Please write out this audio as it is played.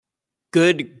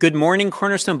Good morning,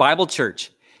 Cornerstone Bible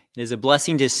Church. It is a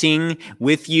blessing to sing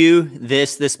with you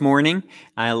this morning.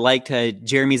 I liked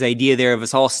Jeremy's idea there of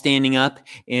us all standing up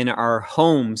in our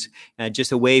homes,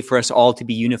 just a way for us all to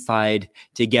be unified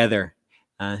together.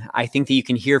 I think that you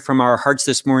can hear from our hearts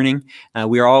this morning.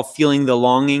 We are all feeling the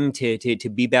longing to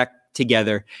be back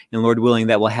together, and Lord willing,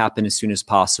 that will happen as soon as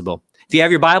possible. If you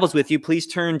have your Bibles with you, please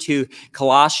turn to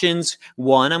Colossians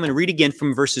 1. I'm going to read again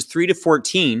from verses 3 to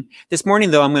 14. This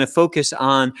morning, though, I'm going to focus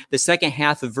on the second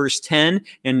half of verse 10,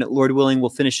 and Lord willing, we'll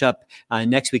finish up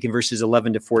next week in verses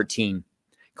 11 to 14.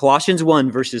 Colossians 1,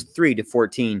 verses 3 to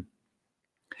 14.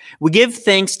 We give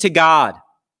thanks to God,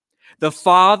 the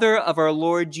Father of our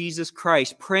Lord Jesus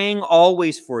Christ, praying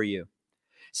always for you,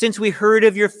 since we heard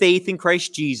of your faith in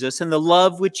Christ Jesus and the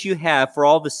love which you have for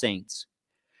all the saints,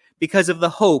 because of the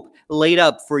hope laid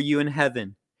up for you in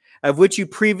heaven, of which you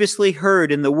previously heard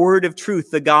in the word of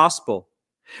truth, the gospel,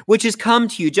 which has come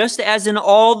to you, just as in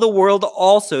all the world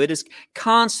also it is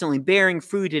constantly bearing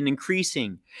fruit and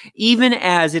increasing, even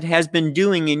as it has been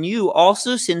doing in you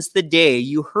also since the day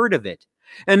you heard of it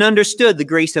and understood the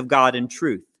grace of God in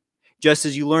truth, just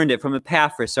as you learned it from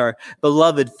Epaphras, our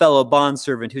beloved fellow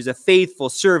bondservant, who's a faithful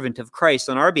servant of Christ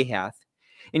on our behalf.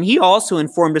 And he also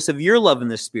informed us of your love in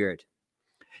the Spirit.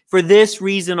 For this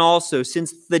reason also,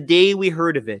 since the day we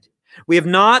heard of it, we have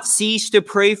not ceased to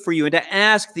pray for you and to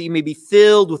ask that you may be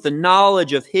filled with the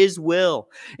knowledge of his will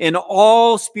and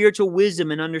all spiritual wisdom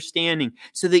and understanding,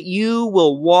 so that you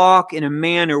will walk in a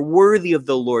manner worthy of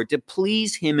the Lord, to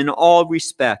please him in all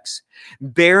respects,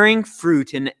 bearing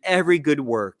fruit in every good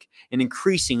work and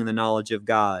increasing in the knowledge of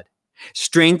God,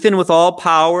 strengthened with all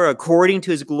power according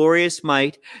to his glorious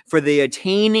might, for the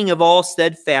attaining of all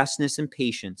steadfastness and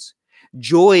patience,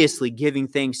 joyously giving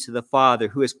thanks to the Father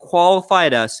who has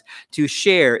qualified us to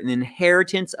share in the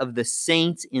inheritance of the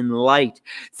saints in light.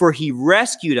 For he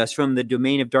rescued us from the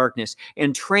domain of darkness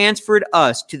and transferred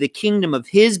us to the kingdom of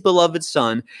his beloved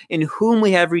Son, in whom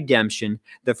we have redemption,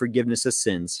 the forgiveness of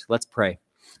sins. Let's pray.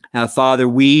 Father,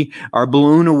 we are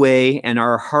blown away and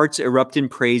our hearts erupt in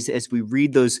praise as we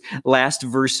read those last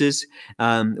verses.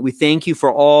 We thank you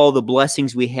for all the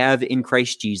blessings we have in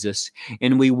Christ Jesus,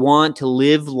 and we want to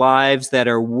live lives that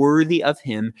are worthy of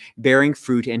him, bearing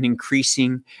fruit and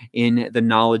increasing in the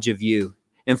knowledge of you.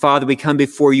 And Father, we come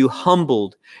before you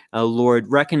humbled, Lord,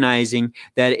 recognizing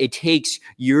that it takes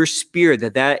your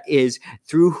Spirit, that is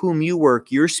through whom you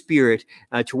work, your Spirit,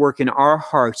 to work in our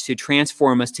hearts, to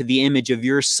transform us to the image of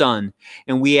your Son.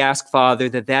 And we ask, Father,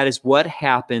 that is what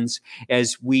happens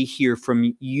as we hear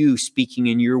from you speaking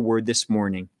in your word this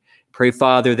morning. Pray,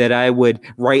 Father, that I would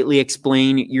rightly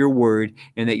explain your word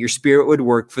and that your Spirit would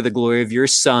work for the glory of your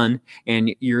Son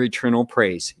and your eternal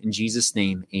praise. In Jesus'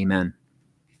 name, amen.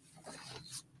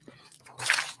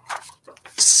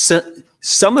 So,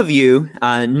 some of you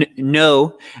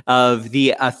know of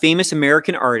the famous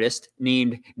American artist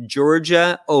named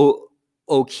Georgia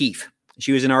O'Keeffe.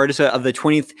 She was an artist of the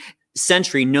 20th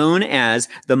century known as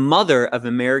the mother of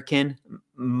American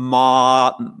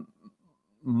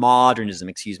modernism.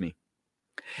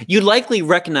 You'd likely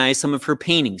recognize some of her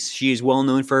paintings. She is well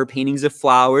known for her paintings of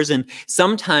flowers and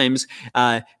sometimes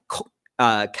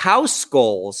cow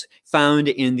skulls found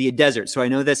in the desert. So I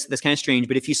know that's kind of strange,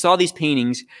 but if you saw these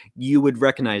paintings, you would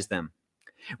recognize them.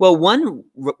 Well, one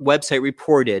website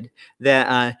reported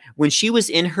that when she was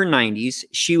in her 90s,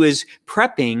 she was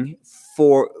prepping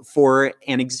for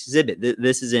an exhibit.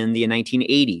 This is in the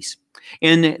 1980s.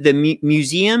 And the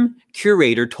museum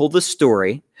curator told the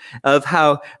story of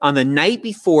how on the night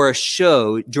before a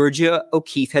show Georgia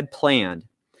O'Keeffe had planned,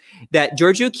 that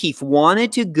Georgia O'Keeffe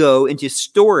wanted to go into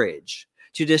storage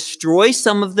to destroy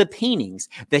some of the paintings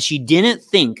that she didn't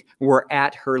think were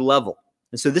at her level.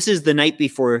 And so this is the night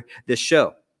before the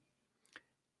show.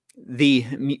 The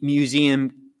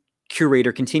museum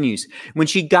curator continues, when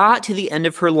she got to the end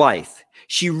of her life,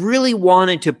 she really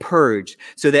wanted to purge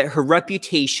so that her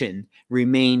reputation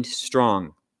remained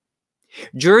strong.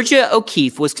 Georgia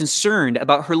O'Keeffe was concerned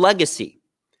about her legacy,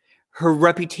 her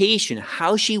reputation,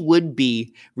 how she would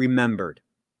be remembered.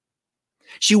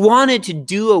 She wanted to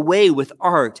do away with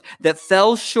art that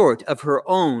fell short of her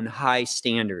own high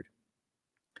standard.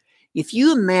 If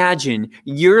you imagine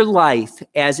your life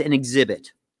as an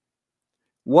exhibit,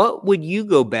 what would you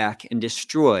go back and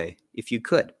destroy if you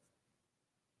could?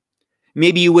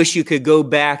 Maybe you wish you could go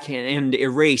back and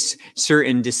erase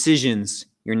certain decisions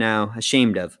you're now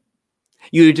ashamed of.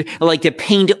 You'd like to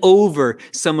paint over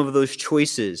some of those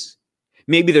choices.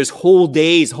 Maybe there's whole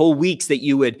days, whole weeks that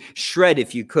you would shred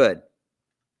if you could.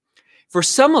 For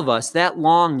some of us, that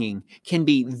longing can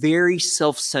be very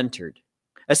self-centered,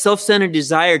 a self-centered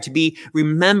desire to be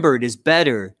remembered as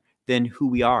better than who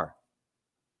we are.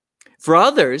 For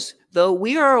others, though,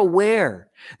 we are aware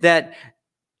that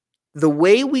the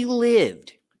way we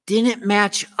lived didn't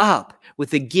match up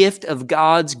with the gift of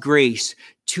God's grace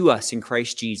to us in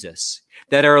Christ Jesus,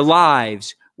 that our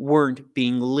lives weren't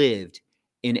being lived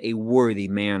in a worthy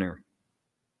manner.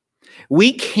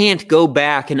 We can't go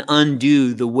back and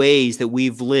undo the ways that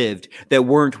we've lived that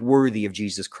weren't worthy of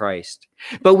Jesus Christ.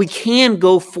 But we can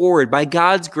go forward by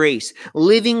God's grace,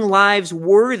 living lives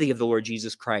worthy of the Lord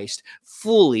Jesus Christ,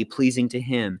 fully pleasing to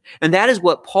him. And that is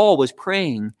what Paul was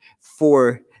praying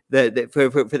for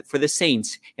the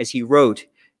saints as he wrote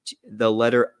the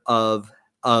letter of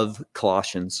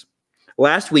Colossians.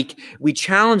 Last week, we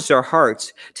challenged our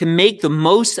hearts to make the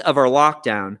most of our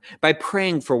lockdown by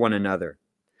praying for one another,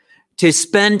 to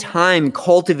spend time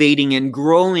cultivating and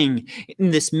growing in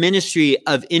this ministry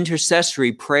of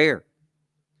intercessory prayer.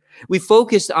 We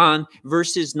focused on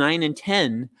verses 9 and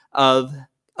 10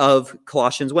 of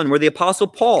Colossians 1, where the Apostle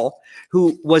Paul,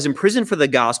 who was in prison for the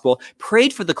gospel,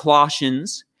 prayed for the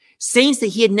Colossians, saints that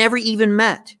he had never even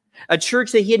met, a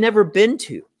church that he had never been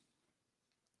to.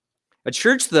 A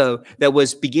church, though, that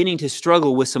was beginning to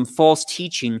struggle with some false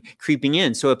teaching creeping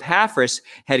in. So Epaphras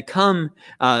had come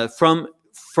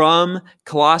from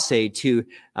Colossae to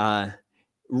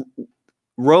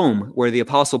Rome, where the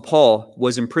Apostle Paul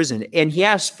was imprisoned. And he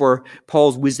asked for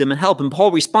Paul's wisdom and help. And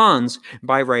Paul responds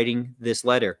by writing this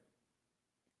letter.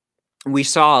 We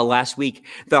saw last week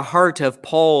the heart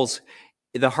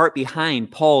behind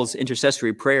Paul's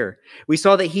intercessory prayer. We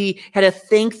saw that he had a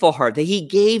thankful heart, that he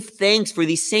gave thanks for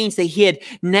these saints that he had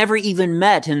never even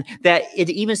met, and that it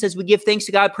even says we give thanks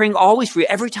to God, praying always for you.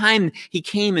 Every time he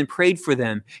came and prayed for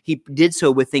them, he did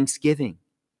so with thanksgiving.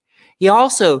 He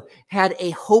also had a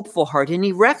hopeful heart, and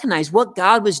he recognized what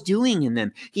God was doing in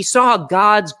them. He saw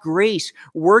God's grace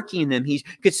working in them. He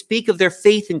could speak of their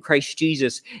faith in Christ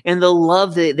Jesus and the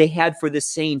love that they had for the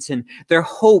saints and their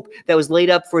hope that was laid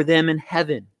up for them in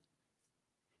heaven.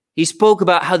 He spoke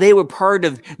about how they were part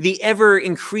of the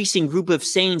ever-increasing group of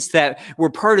saints that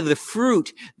were part of the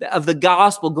fruit of the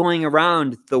gospel going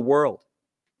around the world.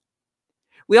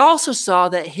 We also saw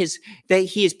that his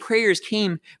prayers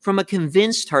came from a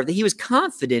convinced heart, that he was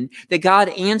confident that God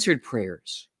answered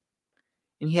prayers.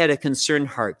 And he had a concerned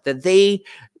heart, that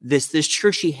this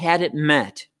church he hadn't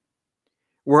met,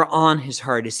 were on his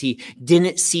heart as he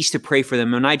didn't cease to pray for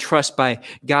them. And I trust by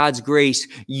God's grace,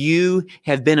 you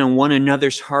have been on one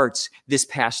another's hearts this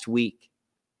past week,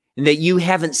 and that you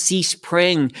haven't ceased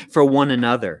praying for one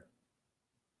another.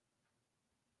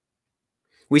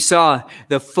 We saw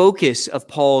the focus of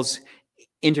Paul's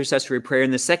intercessory prayer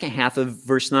in the second half of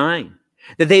verse 9,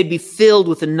 that they'd be filled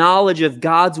with the knowledge of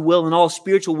God's will and all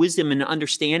spiritual wisdom and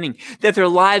understanding, that their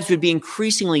lives would be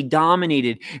increasingly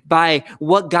dominated by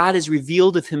what God has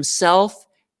revealed of himself,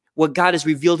 what God has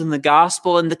revealed in the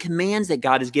gospel, and the commands that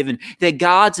God has given, that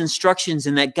God's instructions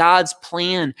and that God's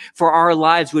plan for our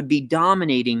lives would be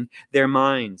dominating their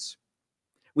minds.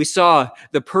 We saw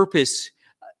the purpose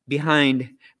behind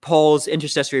Paul's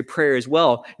intercessory prayer as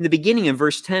well in the beginning of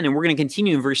verse 10, and we're going to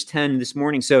continue in verse 10 this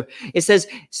morning. So it says,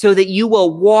 so that you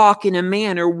will walk in a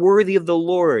manner worthy of the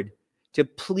Lord, to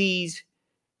please,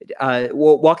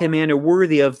 walk in a manner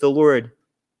worthy of the Lord,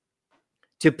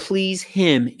 to please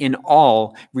him in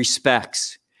all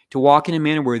respects. To walk in a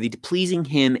manner worthy, to pleasing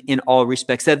him in all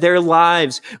respects, that their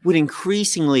lives would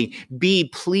increasingly be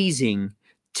pleasing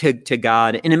to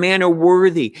God in a manner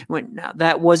worthy.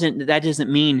 That doesn't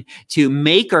mean to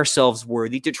make ourselves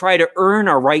worthy, to try to earn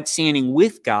our right standing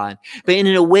with God, but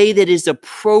in a way that is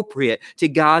appropriate to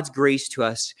God's grace to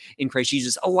us in Christ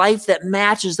Jesus, a life that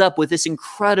matches up with this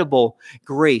incredible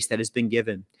grace that has been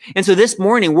given. And so this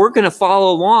morning, we're going to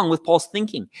follow along with Paul's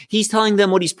thinking. He's telling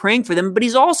them what he's praying for them, but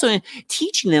he's also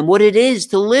teaching them what it is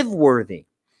to live worthy.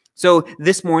 So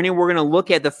this morning, we're going to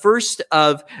look at the first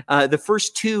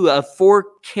two of four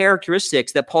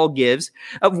characteristics that Paul gives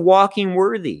of walking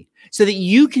worthy, so that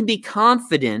you can be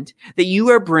confident that you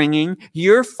are bringing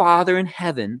your Father in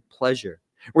heaven pleasure.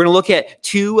 We're going to look at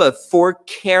two of four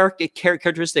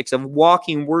characteristics of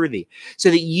walking worthy, so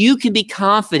that you can be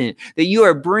confident that you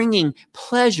are bringing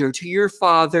pleasure to your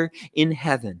Father in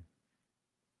heaven.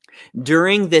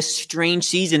 During this strange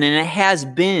season, and it has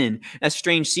been a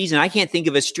strange season. I can't think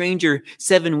of a stranger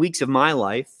 7 weeks of my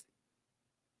life.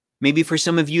 Maybe for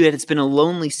some of you, it's been a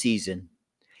lonely season.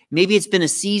 Maybe it's been a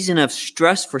season of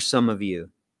stress for some of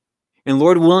you. And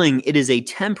Lord willing, it is a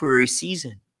temporary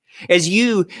season. As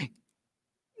you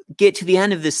get to the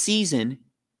end of the season,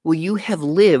 will you have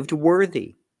lived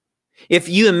worthy? If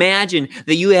you imagine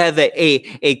that you have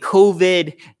a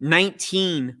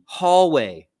COVID-19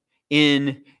 hallway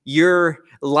in your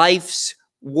life's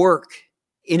work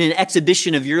in an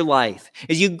exhibition of your life,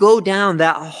 as you go down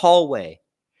that hallway,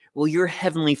 will your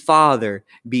heavenly Father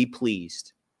be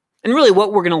pleased? And really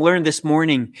what we're going to learn this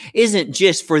morning isn't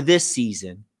just for this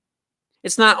season.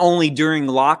 It's not only during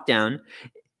lockdown.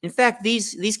 In fact,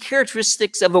 these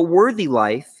characteristics of a worthy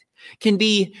life can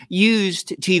be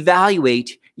used to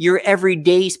evaluate your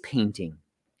everyday's painting.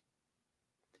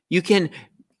 You can,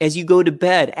 as you go to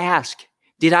bed, ask,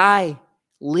 did I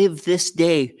live this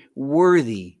day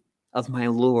worthy of my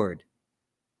Lord?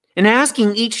 And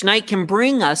asking each night can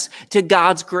bring us to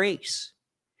God's grace.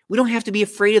 We don't have to be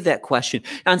afraid of that question.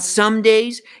 On some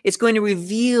days, it's going to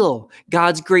reveal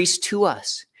God's grace to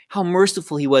us, how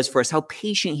merciful he was for us, how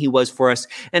patient he was for us,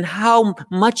 and how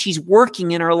much he's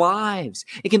working in our lives.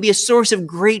 It can be a source of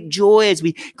great joy as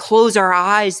we close our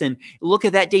eyes and look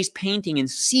at that day's painting and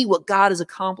see what God is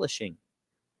accomplishing.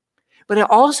 But it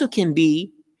also can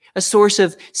be a source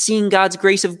of seeing God's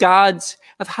grace, of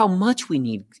how much we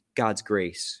need God's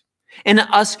grace, and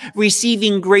us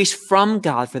receiving grace from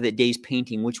God for that day's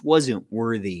painting, which wasn't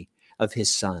worthy of his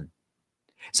Son.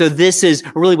 So this is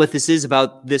really what this is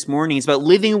about this morning. It's about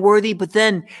living worthy, but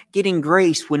then getting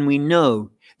grace when we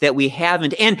know that we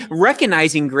haven't, and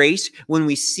recognizing grace when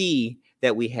we see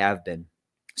that we have been.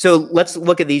 So let's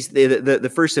look at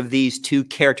the first of these two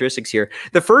characteristics here.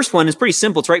 The first one is pretty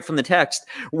simple. It's right from the text.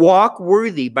 Walk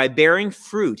worthy by bearing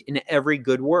fruit in every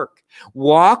good work.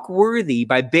 Walk worthy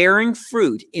by bearing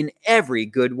fruit in every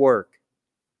good work.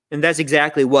 And that's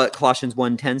exactly what Colossians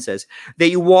 1:10 says, that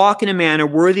you walk in a manner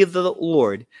worthy of the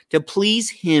Lord, to please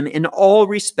him in all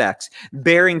respects,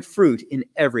 bearing fruit in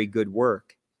every good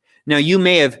work. Now, you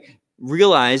may have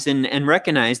realized and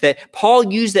recognized that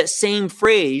Paul used that same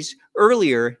phrase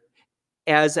earlier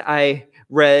as I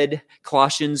read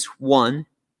Colossians 1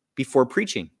 before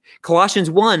preaching.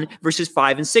 Colossians 1, verses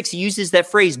 5 and 6, he uses that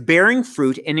phrase, bearing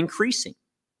fruit and increasing.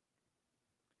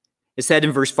 It said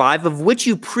in verse 5, of which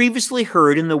you previously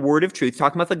heard in the word of truth,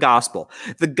 talking about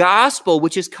the gospel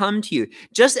which has come to you,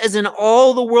 just as in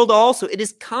all the world also, it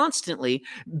is constantly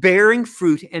bearing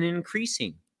fruit and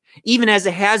increasing, even as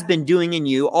it has been doing in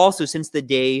you also since the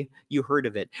day you heard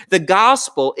of it. The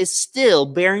gospel is still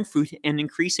bearing fruit and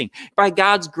increasing. By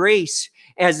God's grace,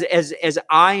 as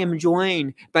I am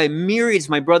joined by myriads of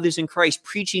my brothers in Christ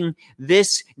preaching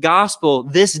this gospel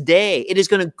this day, it is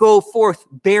going to go forth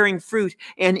bearing fruit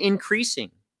and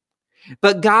increasing.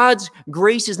 But God's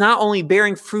grace is not only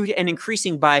bearing fruit and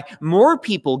increasing by more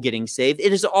people getting saved,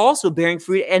 it is also bearing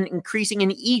fruit and increasing in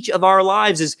each of our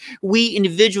lives as we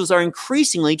individuals are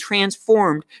increasingly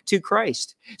transformed to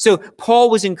Christ. So Paul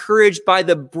was encouraged by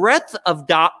the breadth of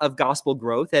gospel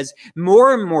growth as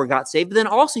more and more got saved. But then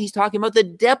also he's talking about the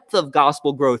depth of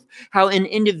gospel growth, how in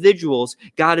individuals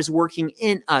God is working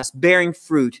in us, bearing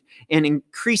fruit and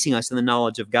increasing us in the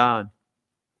knowledge of God.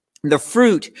 The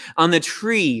fruit on the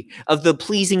tree of the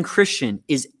pleasing Christian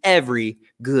is every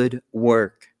good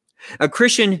work. A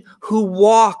Christian who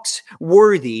walks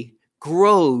worthy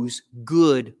grows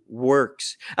good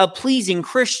works. A pleasing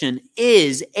Christian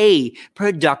is a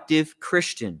productive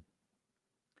Christian.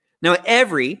 Now,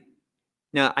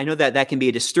 I know that can be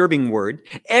a disturbing word.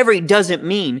 Every doesn't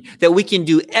mean that we can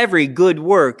do every good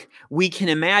work we can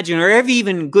imagine or every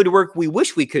even good work we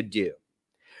wish we could do.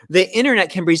 The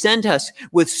internet can present us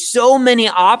with so many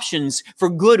options for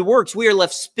good works. We are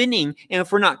left spinning, and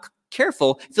if we're not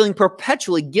careful, feeling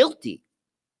perpetually guilty.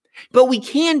 But we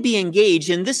can be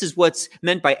engaged, and this is what's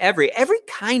meant by every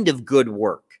kind of good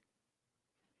work.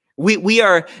 We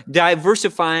are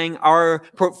diversifying our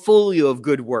portfolio of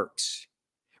good works.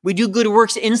 We do good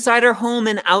works inside our home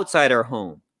and outside our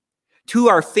home, to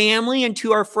our family and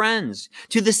to our friends,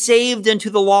 to the saved and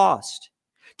to the lost,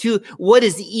 to what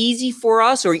is easy for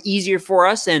us or easier for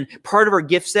us and part of our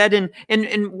gift set,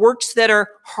 and works that are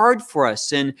hard for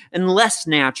us and less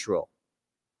natural.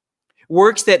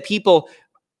 Works that people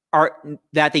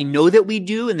that they know that we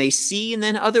do and they see, and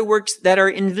then other works that are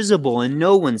invisible and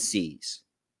no one sees.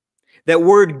 That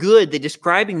word good, that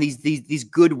describing these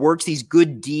good works, these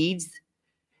good deeds,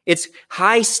 it's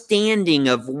high standing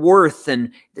of worth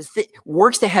and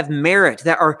works that have merit,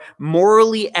 that are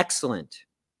morally excellent.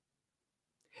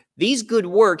 These good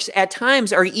works at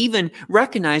times are even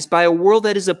recognized by a world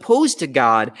that is opposed to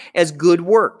God as good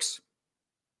works.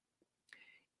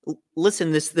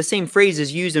 Listen, the same phrase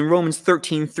is used in Romans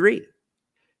 13:3.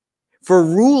 For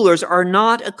rulers are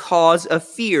not a cause of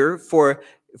fear for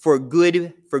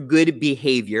good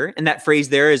behavior, and that phrase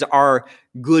there is our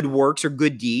good works or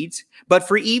good deeds, but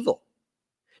for evil.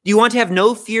 Do you want to have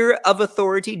no fear of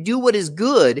authority? Do what is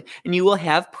good, and you will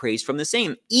have praise from the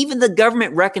same. Even the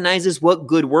government recognizes what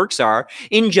good works are.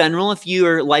 In general, if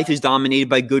your life is dominated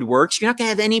by good works, you're not going to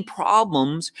have any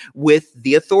problems with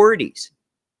the authorities.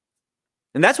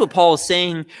 And that's what Paul is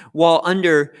saying while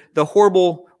under the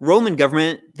horrible Roman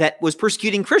government that was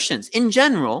persecuting Christians. In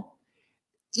general,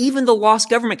 even the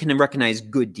lost government can recognize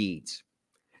good deeds.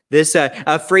 This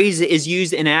phrase is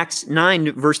used in Acts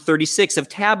 9, verse 36 of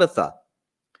Tabitha.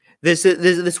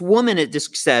 This woman, it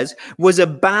just says, was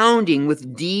abounding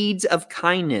with deeds of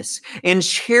kindness and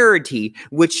charity,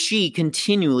 which she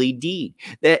continually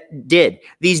did.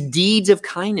 These deeds of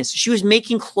kindness. She was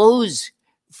making clothes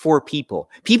for people.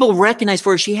 People recognized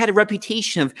for her she had a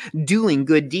reputation of doing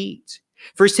good deeds.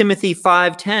 1 Timothy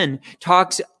 5:10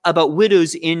 talks about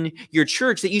widows in your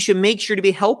church that you should make sure to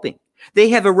be helping. They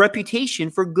have a reputation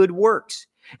for good works.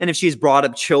 And if she has brought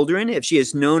up children, if she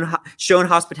has shown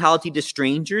hospitality to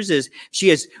strangers, if she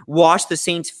has washed the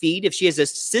saints' feet, if she has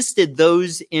assisted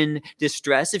those in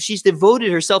distress, if she's devoted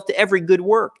herself to every good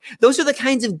work, those are the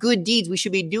kinds of good deeds we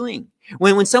should be doing.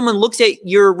 When someone looks at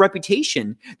your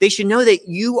reputation, they should know that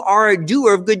you are a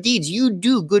doer of good deeds. You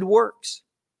do good works.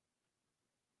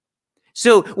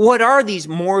 So what are these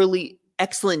morally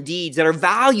excellent deeds that are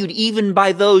valued even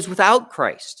by those without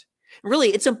Christ?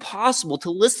 Really, it's impossible to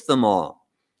list them all.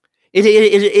 It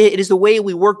is the way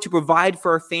we work to provide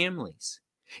for our families.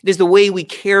 It is the way we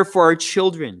care for our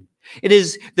children. It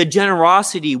is the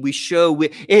generosity we show.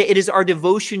 It is our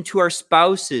devotion to our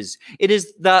spouses. It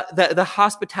is the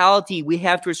hospitality we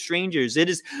have to strangers. It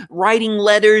is writing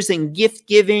letters and gift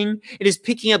giving. It is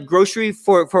picking up grocery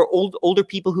for older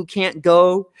people who can't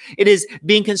go. It is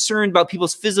being concerned about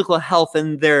people's physical health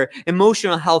and their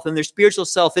emotional health and their spiritual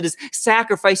self. It is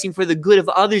sacrificing for the good of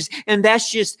others. And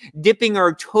that's just dipping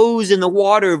our toes in the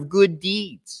water of good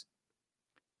deeds.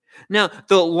 Now,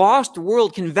 the lost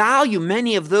world can value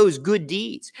many of those good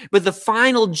deeds, but the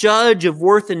final judge of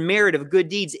worth and merit of good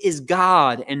deeds is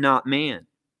God and not man.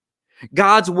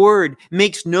 God's word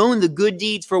makes known the good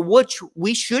deeds for which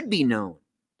we should be known.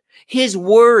 His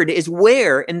word is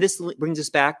where, and this brings us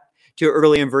back to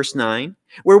early in verse 9,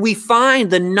 where we find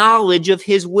the knowledge of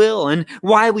his will and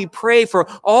why we pray for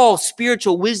all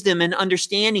spiritual wisdom and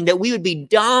understanding, that we would be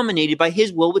dominated by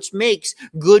his will, which makes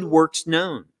good works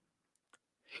known.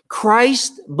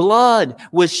 Christ's blood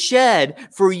was shed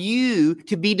for you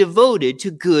to be devoted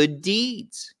to good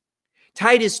deeds.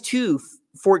 Titus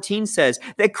 2:14 says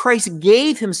that Christ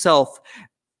gave himself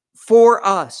for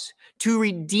us to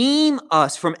redeem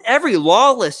us from every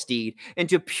lawless deed and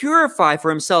to purify for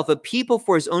himself a people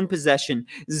for his own possession,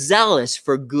 zealous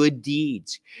for good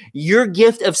deeds. Your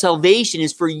gift of salvation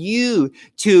is for you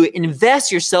to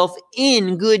invest yourself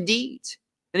in good deeds.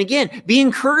 And again, be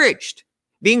encouraged.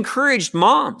 Be encouraged,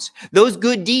 moms. Those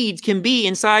good deeds can be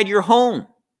inside your home.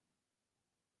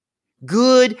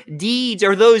 Good deeds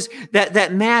are those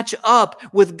that match up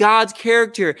with God's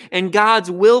character and God's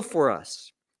will for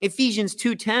us. Ephesians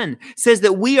 2:10 says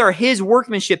that we are his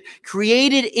workmanship,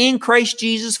 created in Christ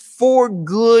Jesus for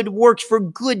good works, for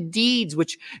good deeds,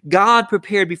 which God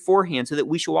prepared beforehand so that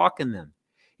we should walk in them.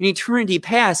 In eternity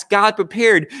past, God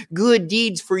prepared good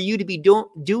deeds for you to be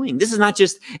doing. This is not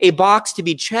just a box to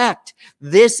be checked.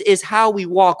 This is how we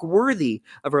walk worthy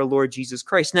of our Lord Jesus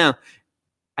Christ. Now,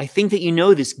 I think that you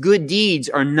know this. Good deeds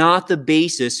are not the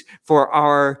basis for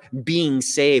our being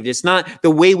saved. It's not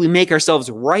the way we make ourselves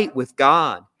right with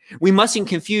God. We mustn't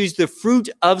confuse the fruit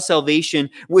of salvation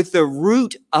with the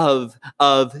root of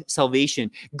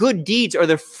salvation. Good deeds are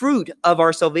the fruit of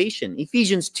our salvation.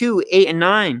 Ephesians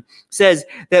 2:8-9 says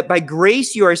that by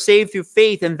grace you are saved through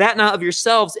faith, and that not of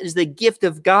yourselves, it is the gift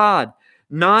of God,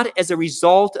 not as a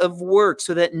result of work,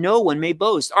 so that no one may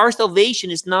boast. Our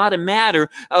salvation is not a matter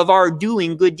of our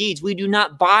doing good deeds. We do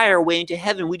not buy our way into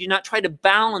heaven. We do not try to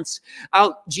balance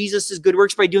out Jesus' good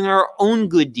works by doing our own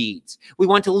good deeds. We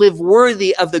want to live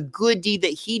worthy of the good deed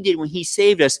that he did when he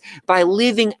saved us by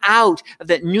living out of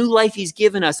that new life he's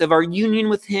given us, of our union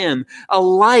with him, a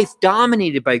life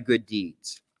dominated by good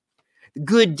deeds.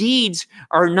 Good deeds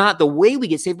are not the way we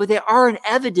get saved, but they are an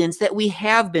evidence that we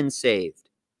have been saved.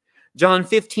 John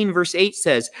 15:8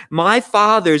 says, "My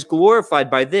Father is glorified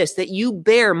by this, that you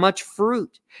bear much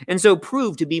fruit, and so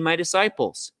prove to be my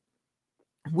disciples."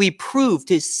 We prove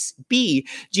to be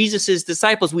Jesus'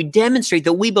 disciples. We demonstrate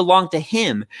that we belong to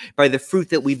him by the fruit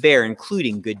that we bear,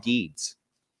 including good deeds.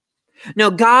 Now,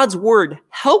 God's word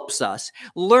helps us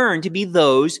learn to be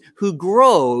those who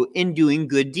grow in doing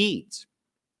good deeds.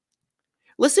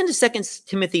 Listen to 2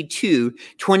 Timothy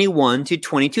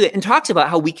 2:21-22. It talks about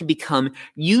how we can become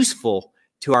useful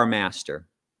to our master.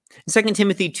 In 2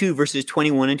 Timothy 2, verses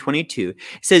 21 and 22, it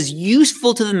says,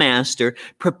 useful to the master,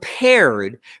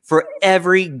 prepared for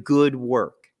every good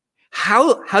work.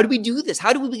 How do we do this?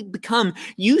 How do we become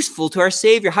useful to our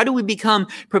Savior? How do we become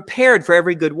prepared for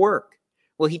every good work?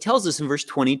 Well, he tells us in verse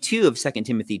 22 of 2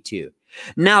 Timothy 2,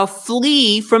 now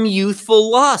flee from youthful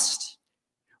lust.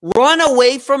 Run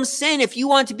away from sin. If you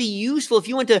want to be useful, if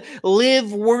you want to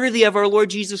live worthy of our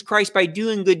Lord Jesus Christ by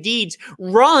doing good deeds,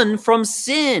 run from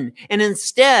sin. And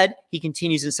instead, he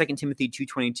continues in 2 Timothy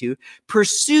 2:22,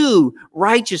 pursue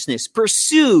righteousness,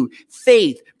 pursue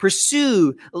faith,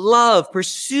 pursue love,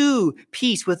 pursue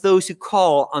peace with those who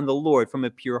call on the Lord from a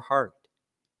pure heart.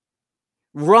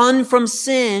 Run from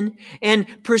sin and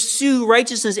pursue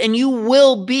righteousness, and you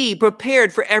will be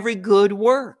prepared for every good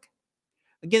work.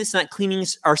 Again, it's not cleaning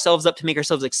ourselves up to make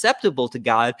ourselves acceptable to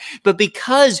God, but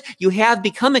because you have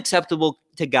become acceptable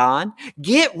to God,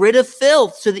 get rid of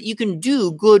filth so that you can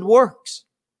do good works.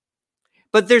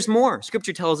 But there's more.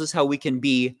 Scripture tells us how we can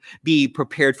be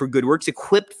prepared for good works,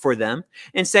 equipped for them.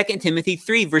 In 2 Timothy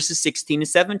 3, verses 16 to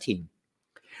 17.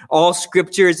 All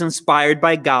Scripture is inspired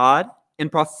by God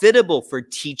and profitable for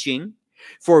teaching,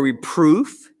 for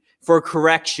reproof, for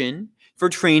correction, for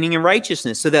training in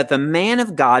righteousness, so that the man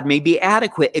of God may be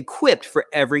adequate, equipped for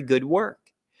every good work.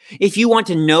 If you want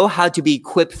to know how to be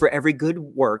equipped for every good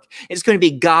work, it's going to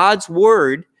be God's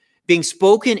word being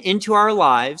spoken into our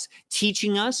lives,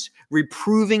 teaching us,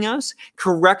 reproving us,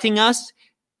 correcting us,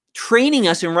 training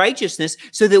us in righteousness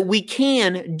so that we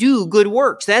can do good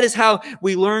works. That is how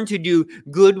we learn to do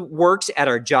good works at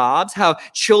our jobs, how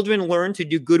children learn to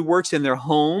do good works in their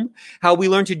home, how we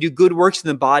learn to do good works in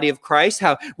the body of Christ,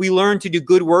 how we learn to do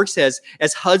good works as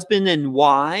husband and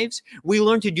wives. We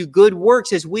learn to do good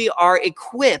works as we are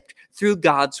equipped through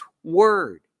God's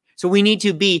word. So we need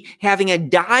to be having a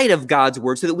diet of God's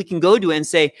word so that we can go to it and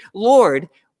say, Lord,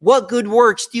 what good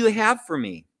works do you have for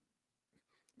me?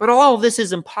 But all of this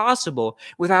is impossible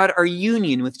without our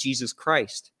union with Jesus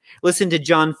Christ. Listen to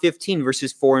John 15,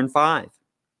 verses 4 and 5.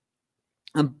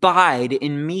 Abide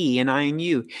in me and I in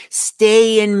you.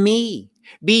 Stay in me.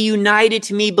 Be united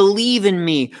to me. Believe in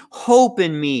me. Hope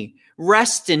in me.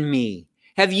 Rest in me.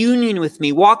 Have union with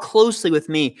me. Walk closely with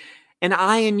me. And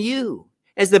I in you.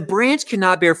 As the branch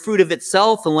cannot bear fruit of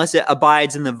itself unless it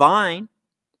abides in the vine,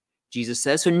 Jesus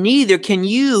says, so neither can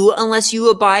you unless you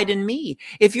abide in me.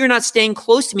 If you're not staying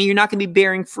close to me, you're not going to be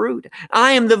bearing fruit.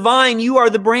 I am the vine, you are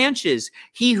the branches.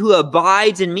 He who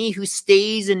abides in me, who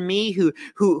stays in me, who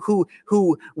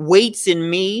waits in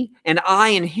me, and I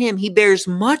in him, he bears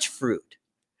much fruit.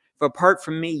 For apart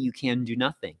from me, you can do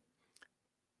nothing.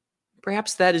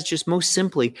 Perhaps that is just most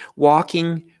simply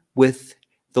walking with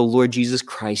the Lord Jesus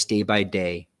Christ day by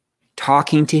day,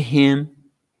 talking to him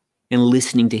and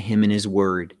listening to him in his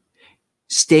word.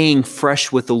 Staying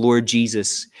fresh with the Lord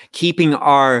Jesus, keeping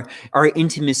our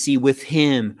intimacy with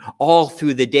him all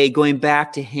through the day, going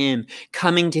back to him,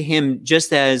 coming to him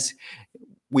just as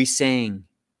we sang,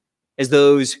 as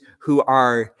those who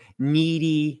are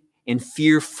needy and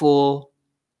fearful,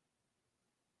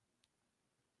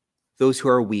 those who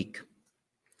are weak.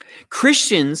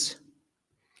 Christians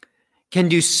can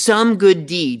do some good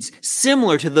deeds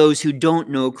similar to those who don't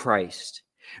know Christ.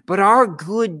 But our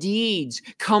good deeds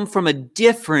come from a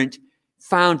different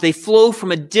fount. They flow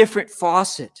from a different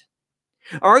faucet.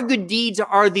 Our good deeds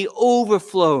are the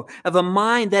overflow of a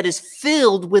mind that is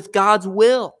filled with God's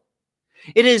will.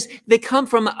 They come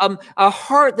from a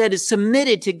heart that is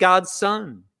submitted to God's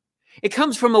Son. It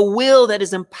comes from a will that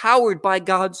is empowered by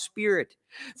God's Spirit,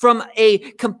 from a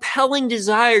compelling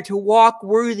desire to walk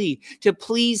worthy, to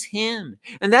please him.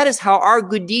 And that is how our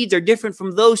good deeds are different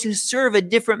from those who serve a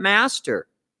different master.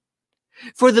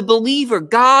 For the believer,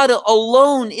 God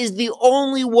alone is the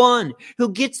only one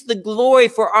who gets the glory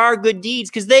for our good deeds,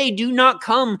 because they do not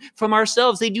come from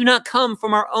ourselves. They do not come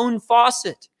from our own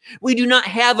faucet. We do not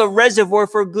have a reservoir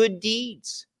for good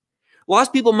deeds.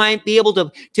 Lost people might be able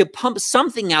to pump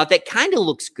something out that kind of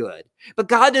looks good, but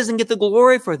God doesn't get the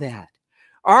glory for that.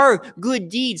 Our good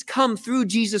deeds come through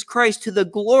Jesus Christ to the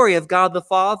glory of God the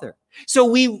Father. So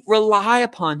we rely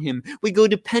upon him. We go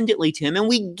dependently to him, and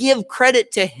we give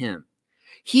credit to him.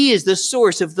 He is the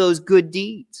source of those good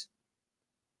deeds.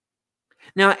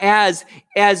 Now,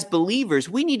 as believers,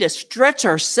 we need to stretch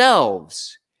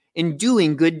ourselves in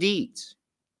doing good deeds.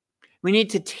 We need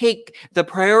to take the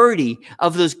priority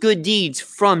of those good deeds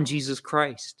from Jesus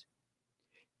Christ.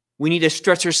 We need to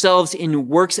stretch ourselves in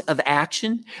works of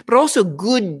action, but also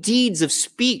good deeds of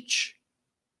speech.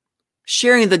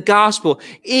 Sharing the gospel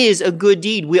is a good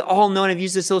deed. We all know, and I've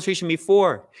used this illustration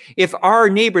before. If our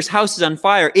neighbor's house is on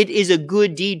fire, it is a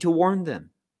good deed to warn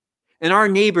them. And our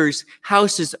neighbor's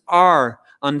houses are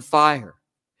on fire.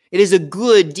 It is a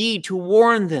good deed to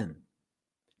warn them,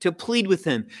 to plead with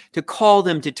them, to call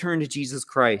them to turn to Jesus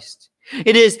Christ.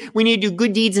 We need to do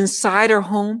good deeds inside our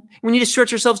home. We need to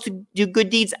stretch ourselves to do good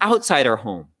deeds outside our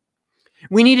home.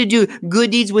 We need to do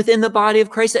good deeds within the body of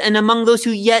Christ and among those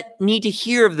who yet need to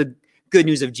hear of the good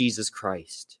news of Jesus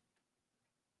Christ.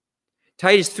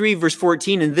 Titus 3, verse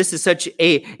 14, and this is such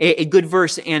a good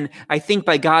verse, and I think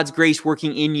by God's grace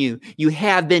working in you, you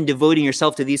have been devoting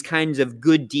yourself to these kinds of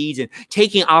good deeds and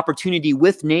taking opportunity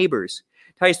with neighbors.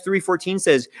 Titus 3:14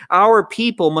 says, our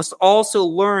people must also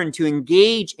learn to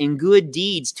engage in good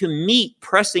deeds, to meet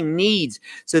pressing needs,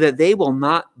 so that they will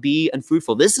not be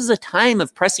unfruitful. This is a time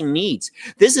of pressing needs.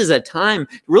 This is a time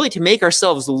really to make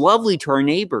ourselves lovely to our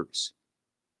neighbors.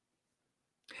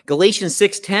 Galatians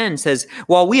 6:10 says,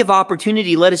 while we have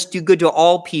opportunity, let us do good to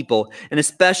all people, and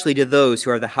especially to those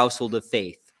who are the household of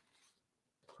faith.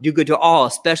 Do good to all,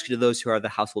 especially to those who are the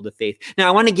household of faith. Now,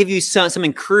 I want to give you some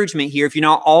encouragement here if you're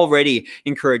not already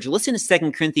encouraged. Listen to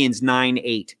 2 Corinthians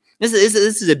 9:8. This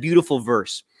is a beautiful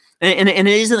verse. And it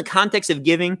is in the context of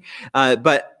giving,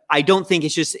 but I don't think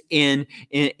it's just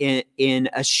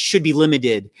should be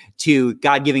limited to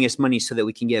God giving us money so that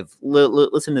we can give.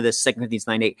 Listen to this, 2 Corinthians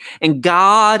 9:8. And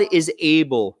God is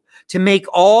able to make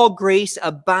all grace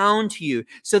abound to you,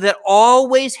 so that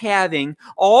always having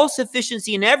all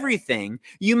sufficiency in everything,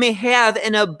 you may have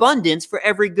an abundance for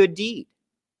every good deed.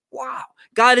 Wow.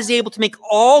 God is able to make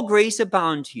all grace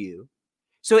abound to you.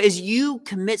 So as you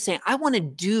commit saying, I want to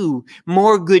do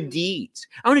more good deeds.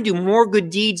 I want to do more good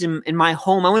deeds in my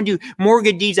home. I want to do more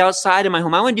good deeds outside of my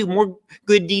home. I want to do more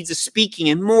good deeds of speaking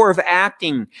and more of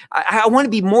acting. I want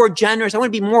to be more generous. I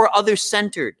want to be more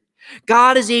other-centered.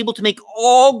 God is able to make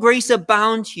all grace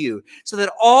abound to you, so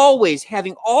that always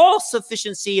having all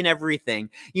sufficiency in everything,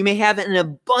 you may have an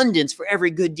abundance for every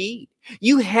good deed.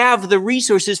 You have the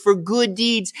resources for good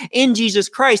deeds in Jesus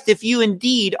Christ if you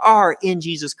indeed are in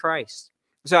Jesus Christ.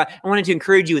 So I wanted to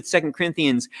encourage you with 2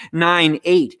 Corinthians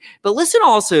 9:8. But listen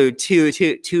also to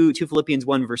Philippians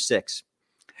 1, verse 6.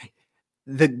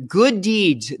 The good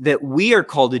deeds that we are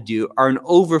called to do are an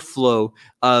overflow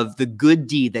of the good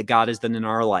deed that God has done in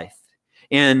our life.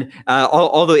 And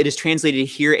although it is translated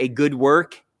here, a good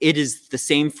work, it is the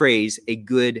same phrase, a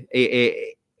good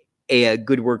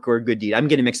work or a good deed. I'm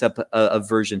getting mixed up of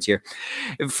versions here.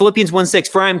 Philippians 1:6,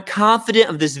 for I am confident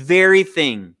of this very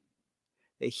thing,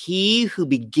 that he who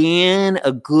began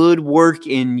a good work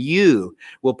in you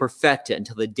will perfect it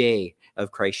until the day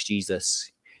of Christ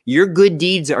Jesus. Your good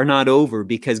deeds are not over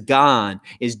because God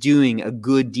is doing a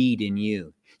good deed in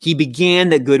you. He began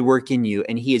the good work in you,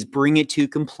 and he is bringing it to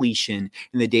completion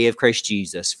in the day of Christ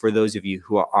Jesus for those of you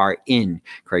who are in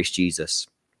Christ Jesus.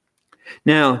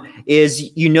 Now,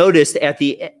 as you noticed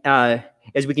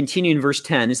as we continue in verse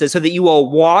 10, it says, so that you all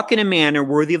walk in a manner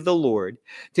worthy of the Lord,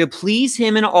 to please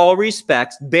him in all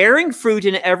respects, bearing fruit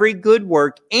in every good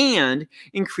work and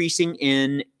increasing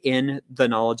in the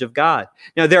knowledge of God.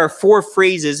 Now, there are 4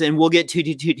 phrases, and we'll get to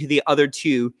the other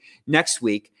 2 next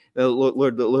week,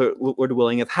 Lord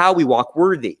willing, of how we walk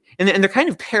worthy. And they're kind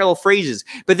of parallel phrases,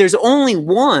 but there's only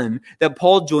one that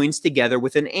Paul joins together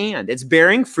with an and. It's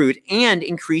bearing fruit and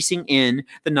increasing in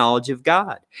the knowledge of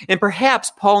God. And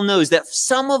perhaps Paul knows that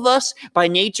some of us by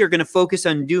nature are going to focus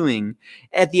on doing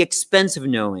at the expense of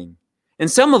knowing. And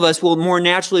some of us will more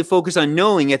naturally focus on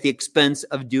knowing at the expense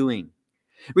of doing.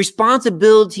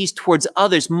 Responsibilities towards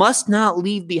others must not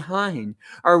leave behind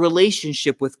our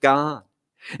relationship with God.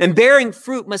 And bearing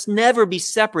fruit must never be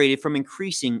separated from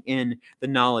increasing in the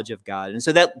knowledge of God. And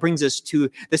so that brings us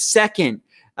to the second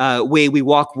way we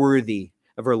walk worthy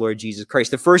of our Lord Jesus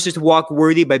Christ. The first is to walk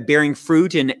worthy by bearing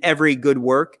fruit in every good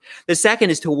work. The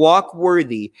second is to walk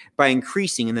worthy by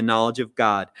increasing in the knowledge of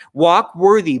God. Walk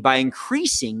worthy by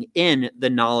increasing in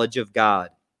the knowledge of God.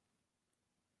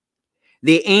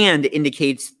 The and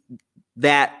indicates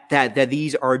that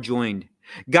these are joined.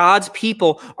 God's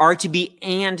people are to be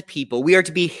and people. We are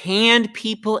to be hand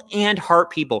people and heart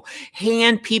people,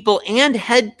 hand people and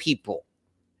head people.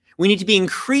 We need to be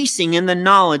increasing in the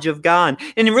knowledge of God.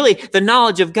 And really, the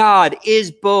knowledge of God is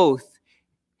both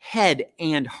head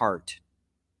and heart.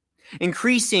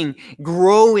 Increasing,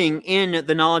 growing in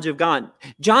the knowledge of God.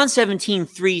 John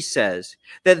 17:3 says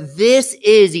that this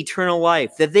is eternal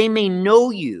life, that they may know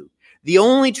you, the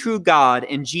only true God,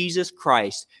 and Jesus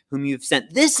Christ, whom you have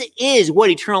sent. This is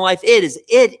what eternal life is.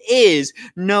 It is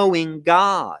knowing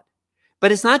God.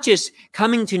 But it's not just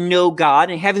coming to know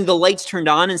God and having the lights turned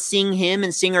on and seeing him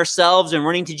and seeing ourselves and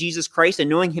running to Jesus Christ and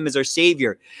knowing him as our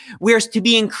Savior. We are to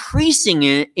be increasing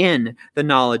in the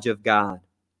knowledge of God.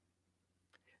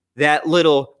 That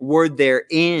little word there,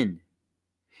 in,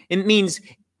 it means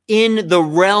in the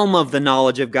realm of the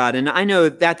knowledge of God. And I know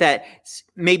that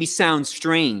maybe sounds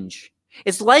strange.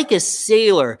 It's like a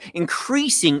sailor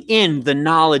increasing in the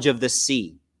knowledge of the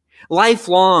sea.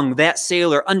 Lifelong, that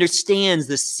sailor understands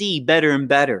the sea better and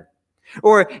better.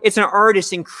 Or it's an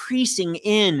artist increasing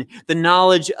in the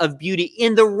knowledge of beauty,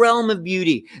 in the realm of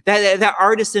beauty. That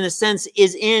artist, in a sense,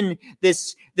 is in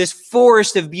this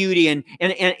forest of beauty. And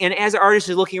as the artist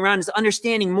is looking around, is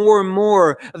understanding more and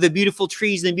more of the beautiful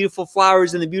trees and the beautiful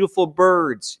flowers and the beautiful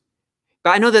birds. But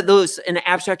I know that those an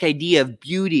abstract idea of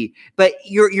beauty, but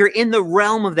you're in the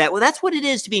realm of that. Well, that's what it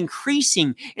is to be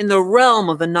increasing in the realm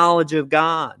of the knowledge of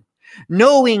God.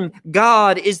 Knowing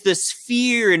God is the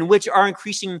sphere in which our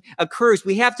increasing occurs.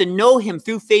 We have to know him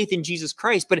through faith in Jesus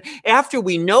Christ. But after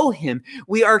we know him,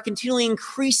 we are continually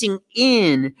increasing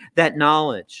in that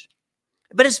knowledge.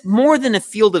 But it's more than a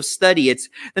field of study. It's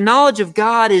the knowledge of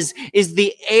God is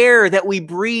the air that we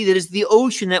breathe. It is the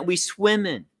ocean that we swim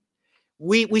in.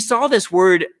 We saw this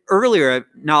word earlier,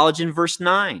 knowledge, in verse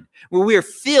 9, where we are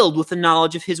filled with the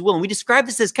knowledge of his will. And we describe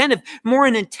this as kind of more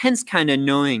an intense kind of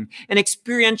knowing, an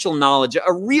experiential knowledge,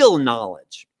 a real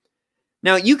knowledge.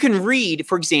 Now, you can read,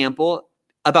 for example,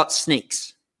 about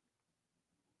snakes.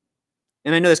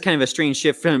 And I know that's kind of a strange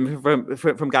shift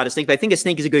from God to snake, but I think a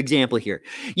snake is a good example here.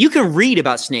 You can read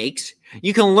about snakes.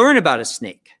 You can learn about a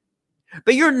snake.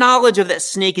 But your knowledge of that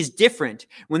snake is different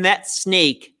when that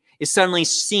snake is suddenly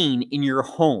seen in your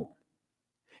home.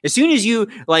 As soon as you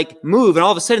move and all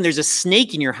of a sudden there's a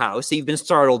snake in your house that you've been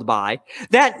startled by,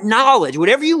 that knowledge,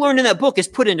 whatever you learned in that book, is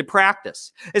put into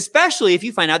practice, especially if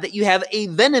you find out that you have a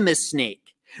venomous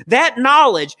snake. That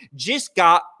knowledge just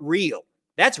got real.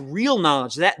 That's real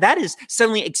knowledge. That is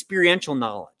suddenly experiential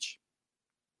knowledge.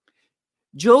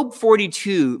 Job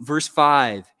 42, verse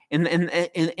 5,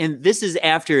 and this is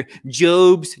after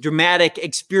Job's dramatic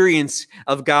experience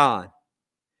of God.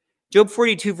 Job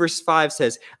 42, verse 5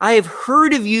 says, I have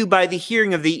heard of you by the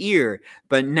hearing of the ear,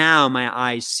 but now my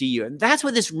eyes see you. And that's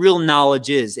what this real knowledge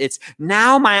is. It's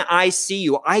now my eyes see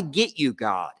you. I get you,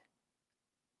 God.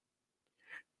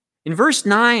 In verse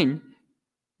 9,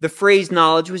 the phrase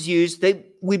knowledge was used that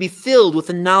we be filled with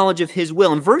the knowledge of his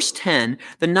will. In verse 10,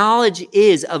 the knowledge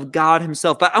is of God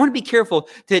himself. But I want to be careful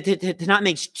to not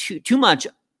make too much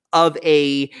of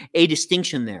a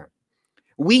distinction there.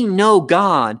 We know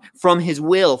God from his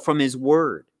will, from his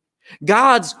word.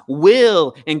 God's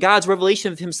will and God's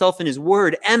revelation of himself in his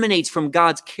word emanates from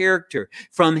God's character,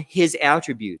 from his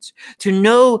attributes. To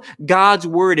know God's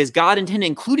word as God intended,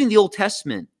 including the Old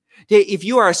Testament. If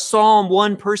you are a Psalm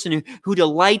 1 person who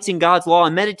delights in God's law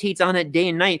and meditates on it day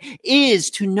and night,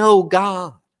 is to know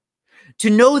God.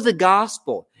 To know the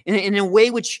gospel in a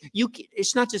way which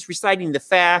it's not just reciting the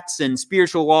facts and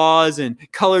spiritual laws and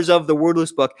colors of the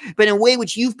wordless book, but in a way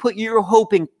which you've put your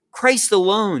hope in Christ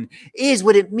alone, is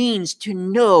what it means to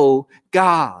know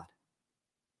God.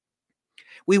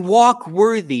 We walk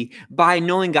worthy by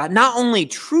knowing God, not only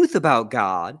truth about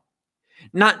God,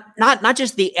 not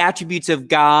just the attributes of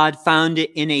God found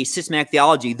in a systematic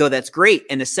theology, though that's great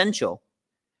and essential,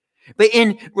 but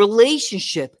in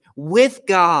relationship with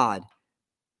God,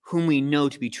 whom we know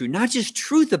to be true. Not just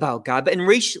truth about God, but in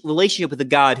relationship with the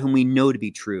God whom we know to be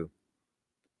true.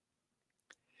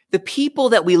 The people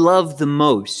that we love the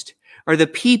most are the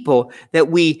people that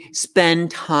we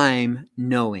spend time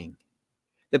knowing.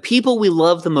 The people we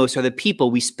love the most are the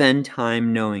people we spend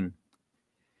time knowing.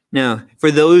 Now, for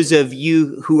those of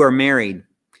you who are married,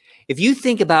 if you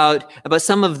think about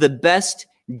some of the best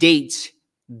dates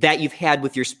that you've had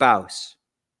with your spouse,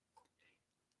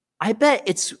 I bet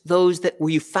it's those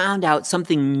where you found out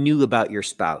something new about your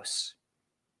spouse.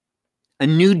 A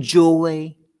new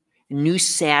joy, a new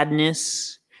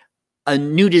sadness, a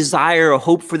new desire, a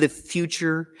hope for the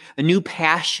future, a new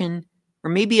passion,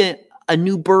 or maybe a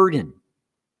new burden,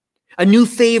 a new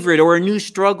favorite or a new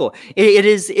struggle. It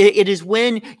is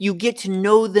when you get to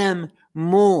know them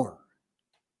more.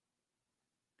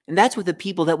 And that's with the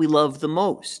people that we love the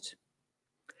most.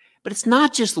 But it's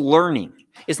not just learning.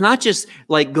 It's not just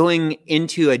like going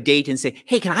into a date and say,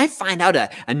 hey, can I find out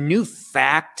a new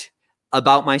fact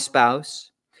about my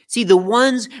spouse? See, the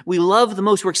ones we love the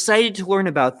most, we're excited to learn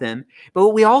about them, but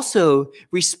we also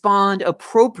respond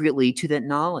appropriately to that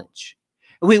knowledge.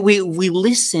 We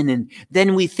listen, and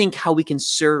then we think how we can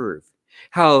serve,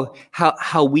 how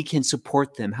we can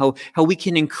support them, how we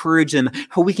can encourage them,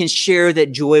 how we can share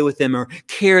that joy with them or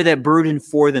carry that burden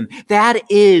for them. That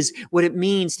is what it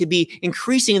means to be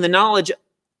increasing in the knowledge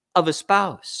of a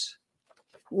spouse.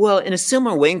 Well, in a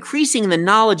similar way, increasing in the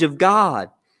knowledge of God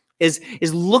is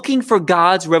looking for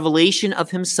God's revelation of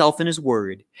himself in his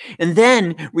word, and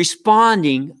then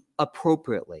responding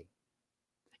appropriately.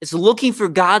 It's looking for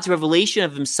God's revelation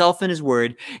of himself and his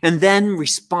word and then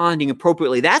responding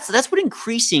appropriately. That's what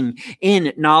increasing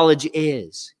in knowledge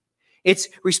is. It's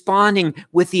responding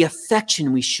with the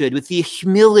affection we should, with the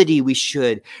humility we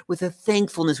should, with the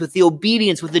thankfulness, with the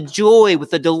obedience, with the joy, with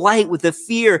the delight, with the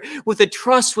fear, with the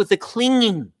trust, with the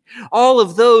clinging. All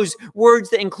of those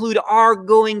words that include our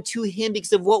going to him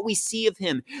because of what we see of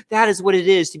him. That is what it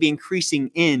is to be increasing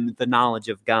in the knowledge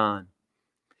of God.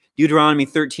 Deuteronomy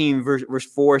 13 verse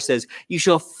 4 says, "You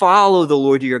shall follow the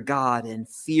Lord your God and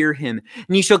fear him,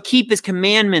 and you shall keep his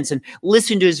commandments and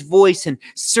listen to his voice and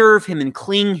serve him and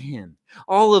cling him."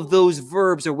 All of those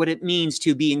verbs are what it means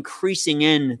to be increasing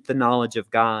in the knowledge of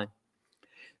God.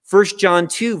 1 John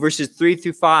 2 verses 3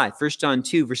 through 5. 1 John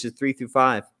 2 verses 3 through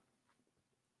 5.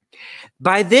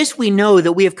 "By this we know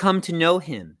that we have come to know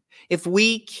him, if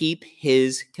we keep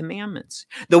his commandments.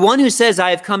 The one who says,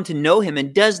 'I have come to know him,'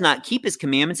 and does not keep his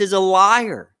commandments is a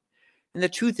liar, and the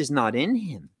truth is not in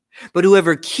him. But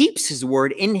whoever keeps his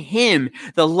word, in him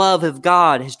the love of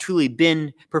God has truly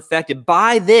been perfected.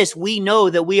 By this we know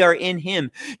that we are in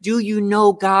him." Do you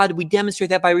know God? We demonstrate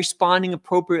that by responding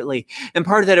appropriately. And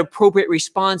part of that appropriate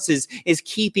response is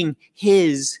keeping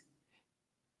the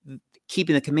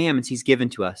commandments he's given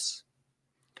to us.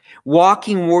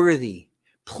 Walking worthy,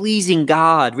 pleasing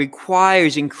God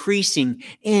requires increasing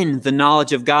in the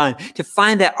knowledge of God, to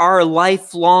find that our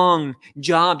lifelong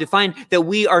job, to find that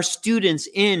we are students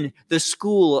in the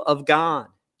school of God.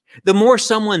 The more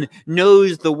someone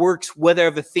knows the works, whether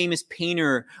of a famous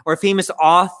painter or a famous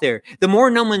author, the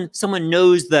more someone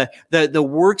knows the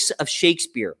works of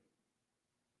Shakespeare.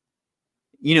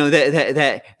 You know,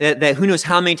 that who knows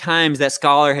how many times that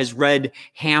scholar has read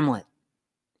Hamlet.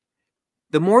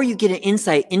 The more you get an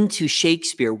insight into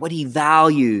Shakespeare, what he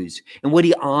values and what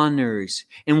he honors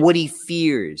and what he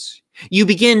fears, you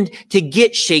begin to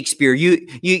get Shakespeare.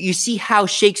 You see how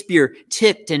Shakespeare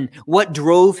ticked and what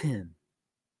drove him.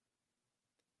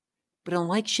 But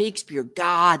unlike Shakespeare,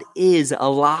 God is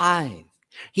alive.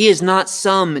 He is not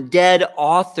some dead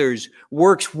author's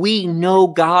works. We know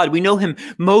God. We know him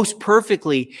most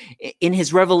perfectly in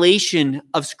his revelation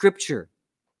of Scripture.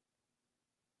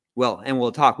 Well, and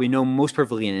we'll talk, we know most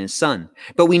perfectly in his Son,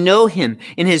 but we know him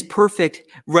in his perfect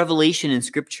revelation in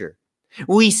Scripture.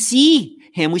 We see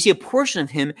him, we see a portion of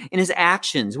him in his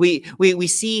actions. We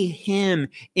see him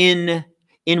in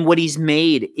what he's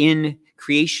made in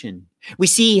creation. We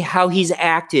see how he's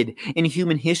acted in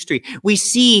human history. We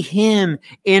see him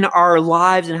in our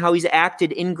lives and how he's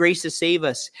acted in grace to save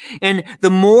us. And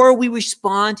the more we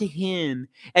respond to him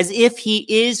as if he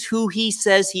is who he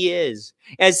says he is,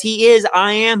 as he is,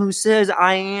 I am who says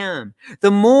I am,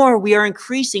 the more we are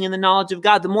increasing in the knowledge of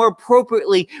God, the more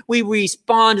appropriately we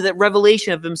respond to that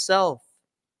revelation of himself.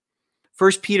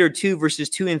 1 Peter 2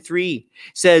 verses 2 and 3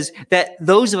 says that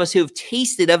those of us who have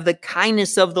tasted of the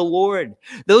kindness of the Lord,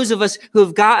 those of us who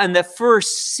have gotten the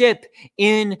first sip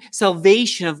in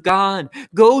salvation of God,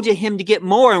 go to him to get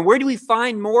more. And where do we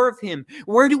find more of him?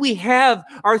 Where do we have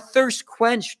our thirst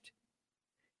quenched?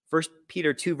 1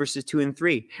 Peter 2 verses 2 and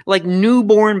 3, like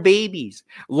newborn babies,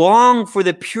 long for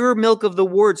the pure milk of the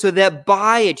word, so that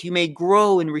by it you may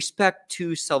grow in respect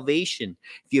to salvation.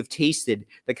 If you have tasted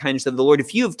the kindness of the Lord,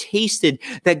 if you have tasted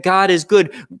that God is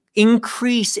good,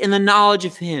 increase in the knowledge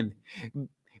of him.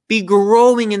 Be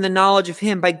growing in the knowledge of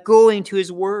him by going to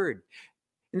his word.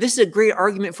 And this is a great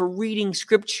argument for reading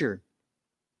Scripture.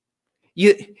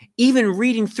 Even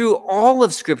reading through all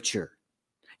of Scripture.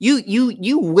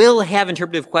 You will have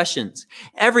interpretive questions.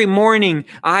 Every morning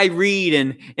I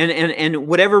read and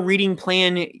whatever reading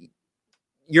plan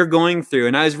you're going through.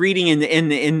 And I was reading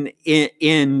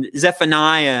in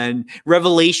Zephaniah and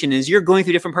Revelation, as you're going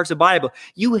through different parts of the Bible,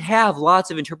 you have lots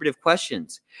of interpretive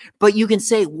questions. But you can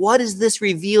say, what does this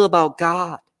reveal about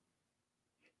God?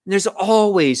 And there's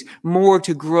always more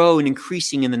to grow and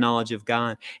increasing in the knowledge of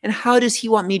God. And how does he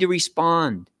want me to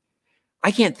respond? I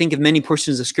can't think of many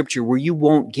portions of Scripture where you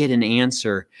won't get an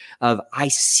answer of, I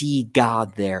see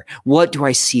God there. What do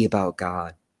I see about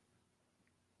God?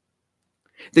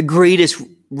 The greatest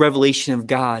revelation of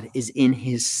God is in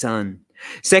his Son.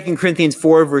 2 Corinthians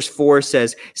 4 verse 4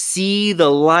 says, "See the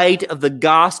light of the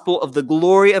gospel of the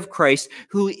glory of Christ,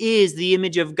 who is the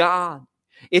image of God."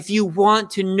 If you want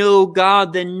to know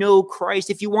God, then know Christ.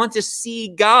 If you want to see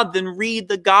God, then read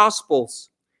the Gospels.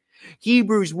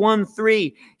 Hebrews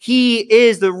 1:3, he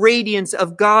is the radiance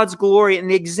of God's glory and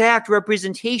the exact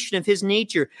representation of his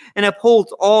nature, and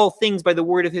upholds all things by the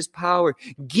word of his power.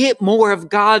 Get more of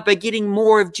God by getting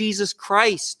more of Jesus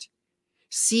Christ.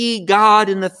 See God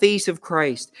in the face of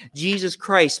Christ. Jesus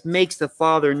Christ makes the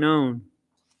Father known.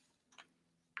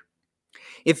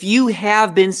 If you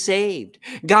have been saved,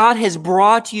 God has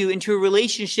brought you into a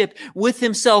relationship with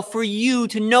himself for you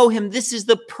to know him. This is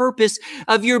the purpose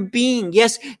of your being.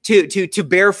 Yes, to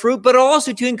bear fruit, but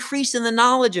also to increase in the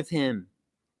knowledge of him.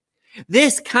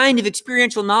 This kind of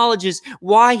experiential knowledge is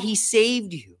why he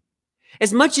saved you.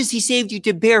 As much as he saved you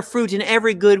to bear fruit in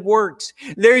every good works,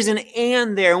 there's an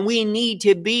and there, and we need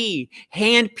to be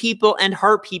hand people and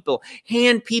heart people,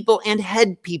 hand people and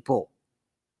head people.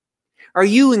 Are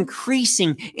you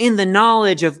increasing in the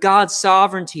knowledge of God's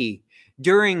sovereignty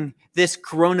during this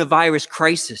coronavirus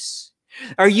crisis?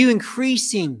 Are you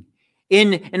increasing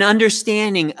in an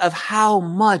understanding of how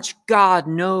much God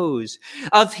knows,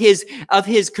 of his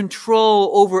control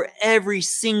over every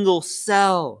single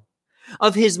cell,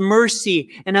 of his mercy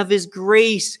and of his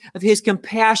grace, of his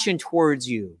compassion towards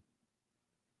you?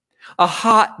 A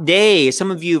hot day,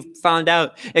 some of you have found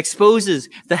out, exposes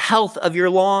the health of your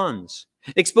lawns,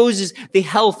 exposes the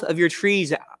health of your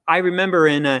trees. I remember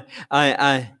in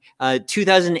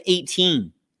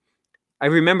 2018, I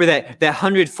remember that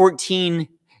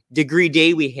 114-degree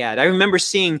day we had. I remember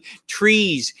seeing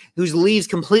trees whose leaves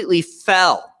completely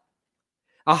fell.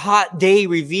 A hot day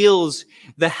reveals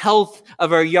the health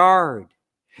of our yard.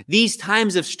 These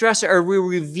times of stress are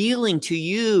revealing to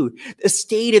you the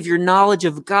state of your knowledge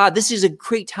of God. This is a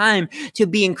great time to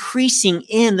be increasing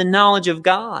in the knowledge of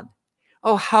God.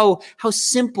 Oh, how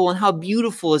simple and how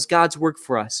beautiful is God's work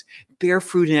for us. Bear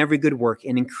fruit in every good work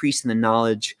and increase in the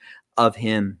knowledge of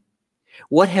him.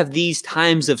 What have these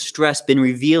times of stress been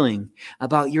revealing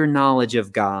about your knowledge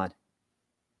of God?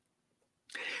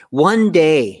 One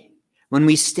day, when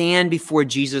we stand before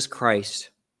Jesus Christ,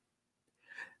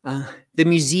 the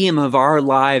museum of our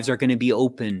lives are going to be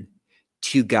open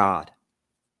to God.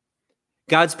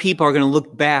 God's people are going to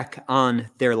look back on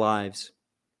their lives.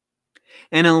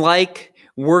 And unlike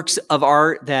works of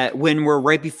art that when we're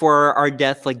right before our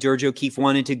death, like George O'Keeffe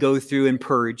wanted to go through and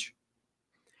purge,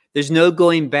 there's no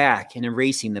going back and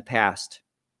erasing the past.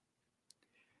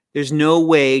 There's no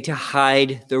way to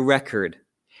hide the record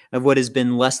of what has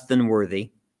been less than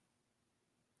worthy.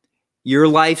 Your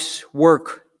life's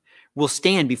work will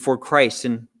stand before Christ.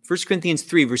 And 1 Corinthians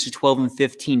 3, verses 12 and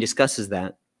 15 discusses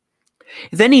that.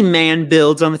 If any man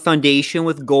builds on the foundation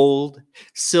with gold,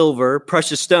 silver,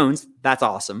 precious stones, that's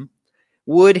awesome.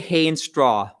 Wood, hay, and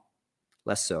straw,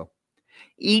 less so.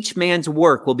 Each man's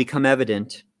work will become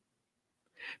evident.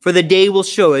 For the day will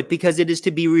show it, because it is to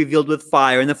be revealed with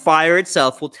fire, and the fire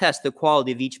itself will test the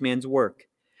quality of each man's work.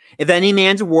 If any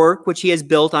man's work which he has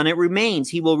built on it remains,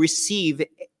 he will receive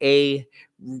a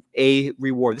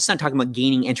reward. This is not talking about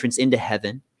gaining entrance into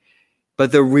heaven,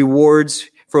 but the rewards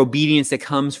for obedience that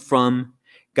comes from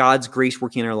God's grace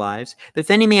working in our lives. But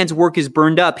if any man's work is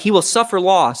burned up, he will suffer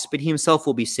loss, but he himself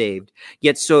will be saved,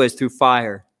 yet so as through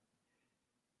fire.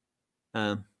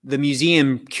 The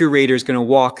museum curator is going to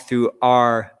walk through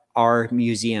our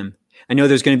museum. I know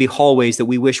there's going to be hallways that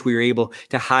we wish we were able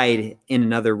to hide in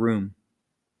another room.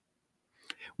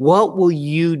 What will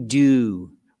you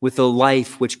do with the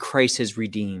life which Christ has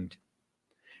redeemed?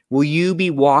 Will you be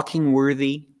walking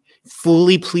worthy,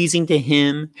 fully pleasing to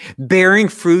him, bearing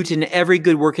fruit in every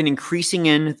good work and increasing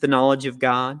in the knowledge of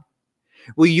God?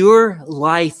 Will your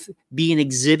life be an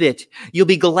exhibit? You'll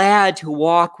be glad to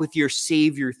walk with your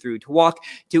Savior through, to walk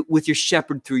with your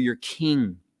shepherd through, your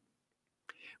King.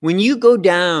 When you go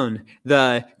down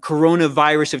the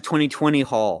coronavirus of 2020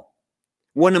 hall,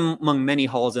 one among many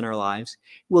halls in our lives,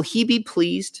 will he be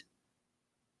pleased?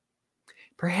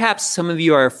 Perhaps some of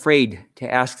you are afraid to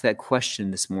ask that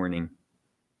question this morning.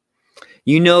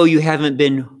 You know you haven't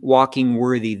been walking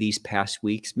worthy these past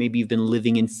weeks. Maybe you've been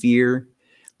living in fear,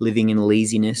 living in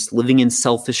laziness, living in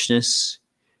selfishness,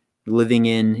 living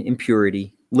in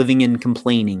impurity, living in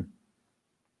complaining.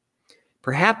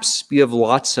 Perhaps you have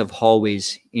lots of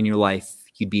hallways in your life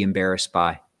you'd be embarrassed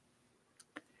by.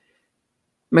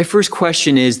 My first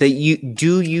question is that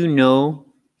do you know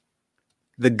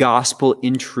the gospel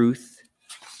in truth?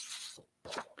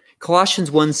 Colossians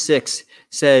 1:6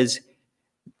 says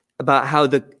about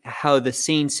how the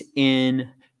saints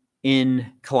in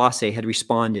Colossae had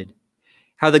responded.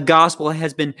 How the gospel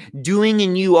has been doing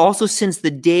in you also since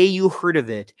the day you heard of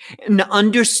it and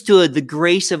understood the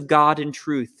grace of God in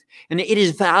truth. And it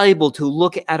is valuable to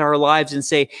look at our lives and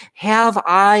say, have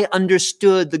I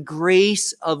understood the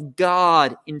grace of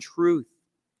God in truth?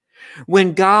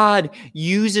 When God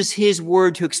uses his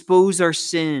word to expose our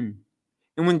sin,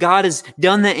 and when God has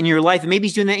done that in your life, and maybe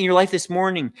he's doing that in your life this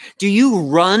morning, do you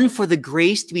run for the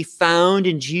grace to be found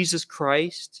in Jesus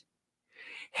Christ?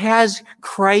 Has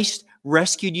Christ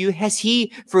rescued you? Has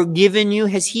he forgiven you?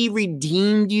 Has he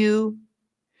redeemed you?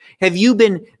 Have you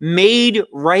been made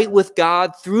right with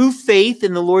God through faith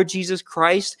in the Lord Jesus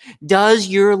Christ? Does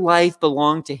your life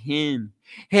belong to him?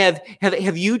 Have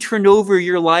you turned over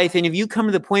your life, and have you come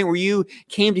to the point where you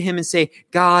came to him and say,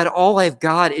 God, all I've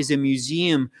got is a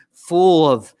museum full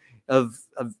of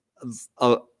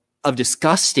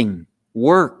disgusting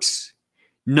works.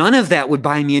 None of that would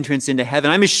buy me entrance into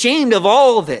heaven. I'm ashamed of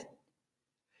all of it.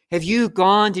 Have you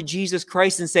gone to Jesus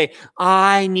Christ and say,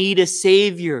 I need a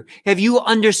Savior? Have you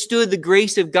understood the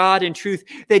grace of God and truth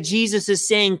that Jesus is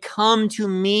saying, come to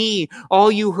me,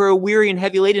 all you who are weary and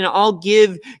heavy laden, and I'll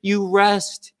give you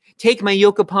rest. Take my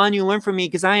yoke upon you and learn from me,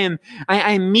 because I am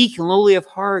meek and lowly of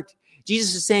heart.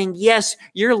 Jesus is saying, yes,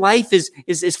 your life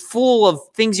is full of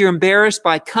things you're embarrassed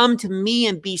by. Come to me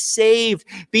and be saved,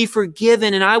 be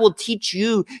forgiven, and I will teach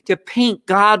you to paint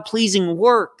God-pleasing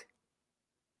work.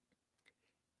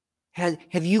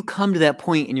 Have you come to that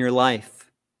point in your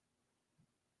life?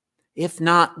 If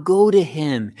not, go to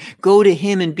him. Go to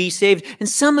him and be saved. And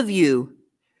some of you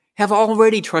have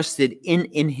already trusted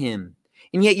in him,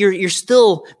 and yet you're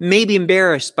still maybe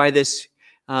embarrassed by this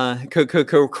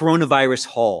coronavirus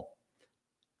haul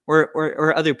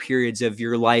or other periods of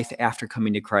your life after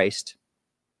coming to Christ.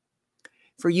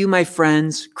 For you, my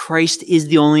friends, Christ is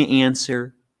the only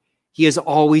answer. He has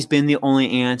always been the only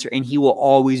answer, and he will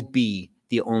always be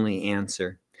the only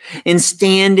answer. In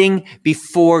standing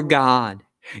before God,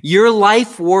 your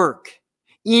life work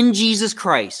in Jesus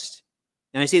Christ,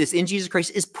 and I say this, in Jesus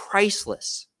Christ, is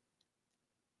priceless,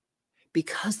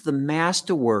 because the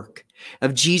masterwork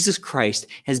of Jesus Christ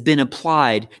has been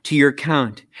applied to your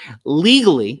account.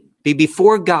 Legally,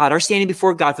 before God, our standing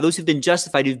before God, for those who've been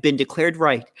justified, who've been declared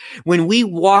right, when we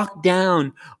walk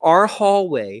down our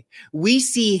hallway, we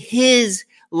see his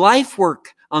life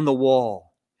work on the wall,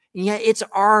 and yet it's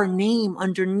our name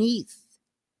underneath.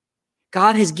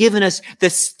 God has given us the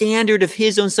standard of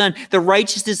his own Son, the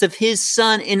righteousness of his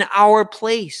Son in our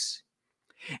place.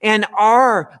 And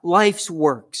our life's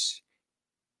works,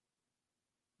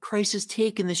 Christ has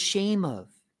taken the shame of.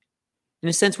 In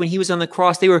a sense, when he was on the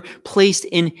cross, they were placed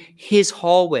in his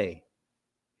hallway.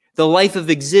 The life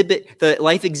exhibit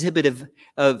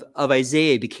of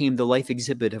Isaiah became the life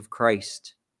exhibit of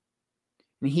Christ.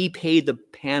 And he paid the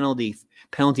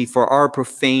penalty for our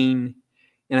profane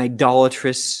and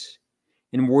idolatrous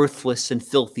and worthless and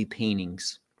filthy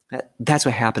paintings. That's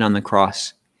what happened on the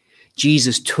cross.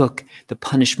 Jesus took the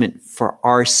punishment for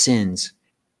our sins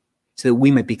so that we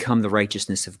might become the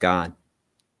righteousness of God.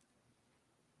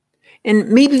 And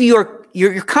maybe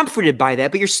you're comforted by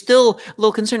that, but you're still a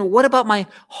little concerned. What about my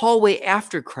hallway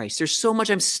after Christ? There's so much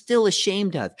I'm still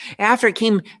ashamed of. After I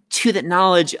came to that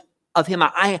knowledge of him,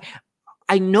 I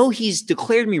know he's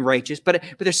declared me righteous, but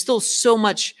there's still so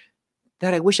much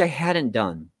that I wish I hadn't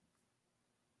done.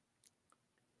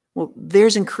 Well,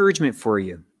 there's encouragement for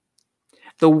you.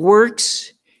 The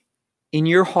works in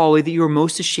your hallway that you are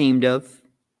most ashamed of,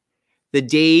 the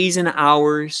days and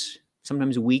hours,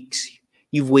 sometimes weeks,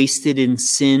 you've wasted in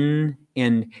sin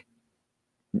and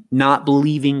not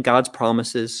believing God's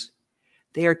promises,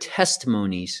 they are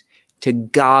testimonies to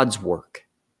God's work.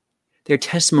 They're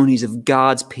testimonies of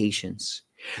God's patience.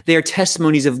 They are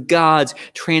testimonies of God's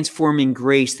transforming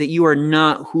grace, that you are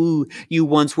not who you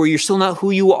once were. You're still not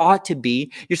who you ought to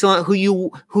be. You're still not who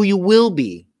you will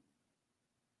be.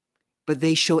 But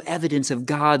they show evidence of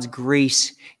God's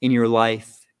grace in your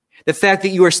life. The fact that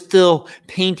you are still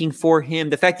painting for him,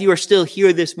 the fact that you are still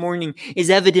here this morning is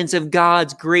evidence of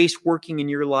God's grace working in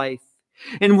your life.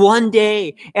 And one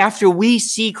day, after we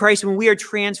see Christ, when we are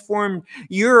transformed,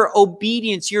 your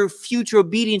obedience, your future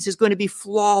obedience is going to be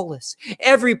flawless.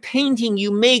 Every painting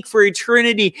you make for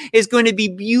eternity is going to be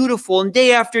beautiful, and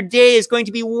day after day is going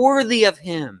to be worthy of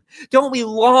him. Don't we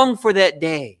long for that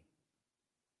day?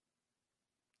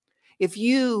 If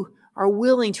you are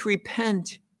willing to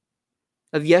repent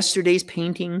of yesterday's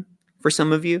painting, for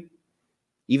some of you,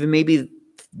 even maybe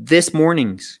this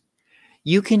morning's,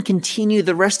 you can continue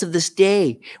the rest of this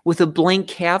day with a blank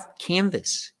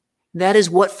canvas. That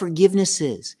is what forgiveness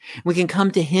is. We can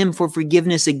come to him for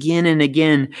forgiveness again and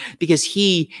again because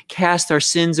he cast our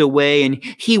sins away and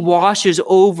he washes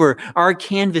over our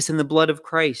canvas in the blood of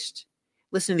Christ.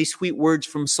 Listen to these sweet words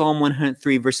from Psalm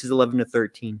 103, verses 11 to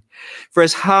 13. For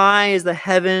as high as the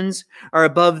heavens are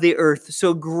above the earth,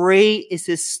 so great is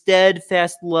his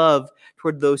steadfast love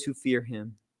toward those who fear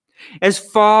him. As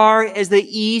far as the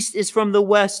east is from the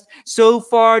west, so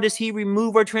far does he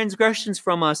remove our transgressions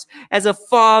from us. As a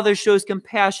father shows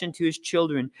compassion to his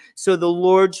children, so the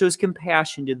Lord shows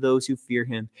compassion to those who fear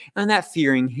him. And that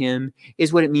fearing him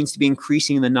is what it means to be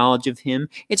increasing in the knowledge of him.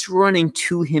 It's running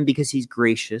to him because he's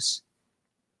gracious.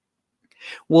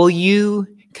 Will you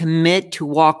commit to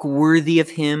walk worthy of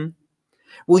him?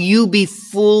 Will you be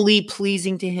fully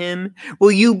pleasing to him?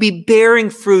 Will you be bearing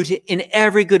fruit in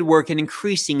every good work and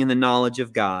increasing in the knowledge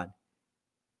of God?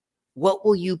 What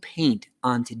will you paint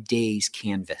on today's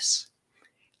canvas?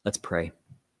 Let's pray.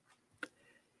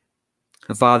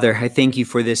 Father, I thank you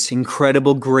for this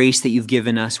incredible grace that you've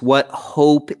given us. What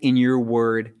hope in your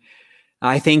word.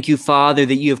 I thank you, Father,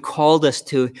 that you have called us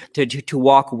to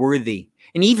walk worthy.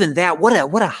 And even that, what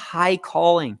a high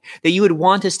calling, that you would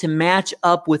want us to match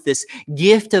up with this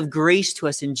gift of grace to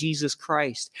us in Jesus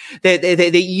Christ,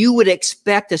 that you would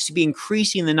expect us to be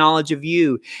increasing the knowledge of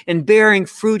you and bearing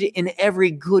fruit in every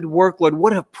good work, Lord.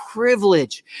 What a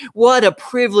privilege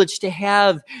to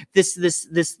have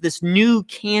this new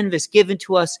canvas given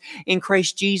to us in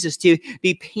Christ Jesus, to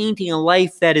be painting a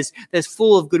life that's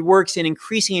full of good works and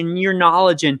increasing in your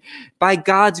knowledge. And by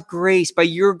God's grace, by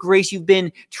your grace, you've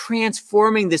been transforming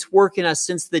this work in us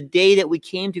since the day that we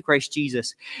came to Christ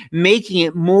Jesus, making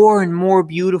it more and more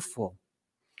beautiful.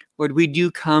 Lord, we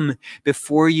do come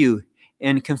before you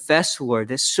and confess, Lord,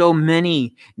 that so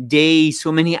many days,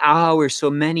 so many hours,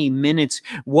 so many minutes,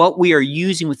 what we are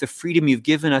using with the freedom you've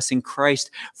given us in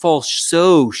Christ falls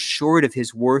so short of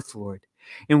his worth, Lord.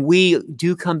 And we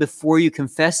do come before you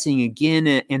confessing again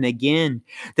and again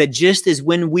that just as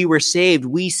when we were saved,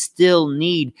 we still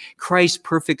need Christ's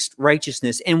perfect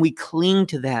righteousness. And we cling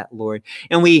to that, Lord.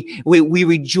 And we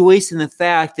rejoice in the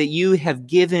fact that you have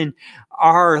given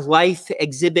our life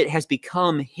exhibit has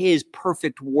become his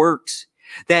perfect works.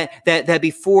 That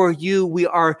before you, we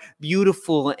are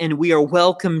beautiful and we are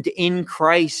welcomed in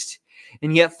Christ.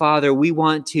 And yet, Father, we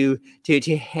want to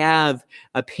have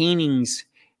paintings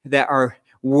that are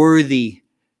worthy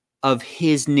of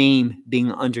his name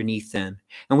being underneath them.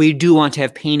 And we do want to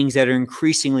have paintings that are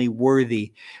increasingly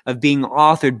worthy of being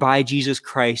authored by Jesus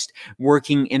Christ,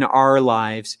 working in our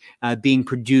lives, being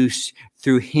produced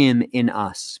through him in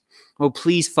us. Oh,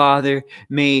 please, Father,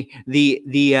 may the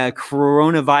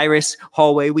coronavirus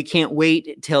hallway, we can't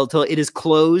wait till it is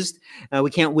closed.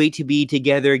 We can't wait to be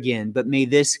together again. But may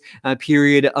this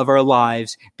period of our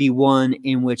lives be one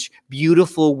in which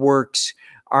beautiful works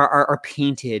are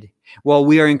painted while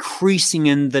we are increasing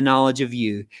in the knowledge of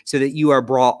you so that you are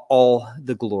brought all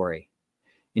the glory.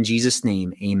 In Jesus'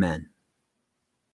 name, amen.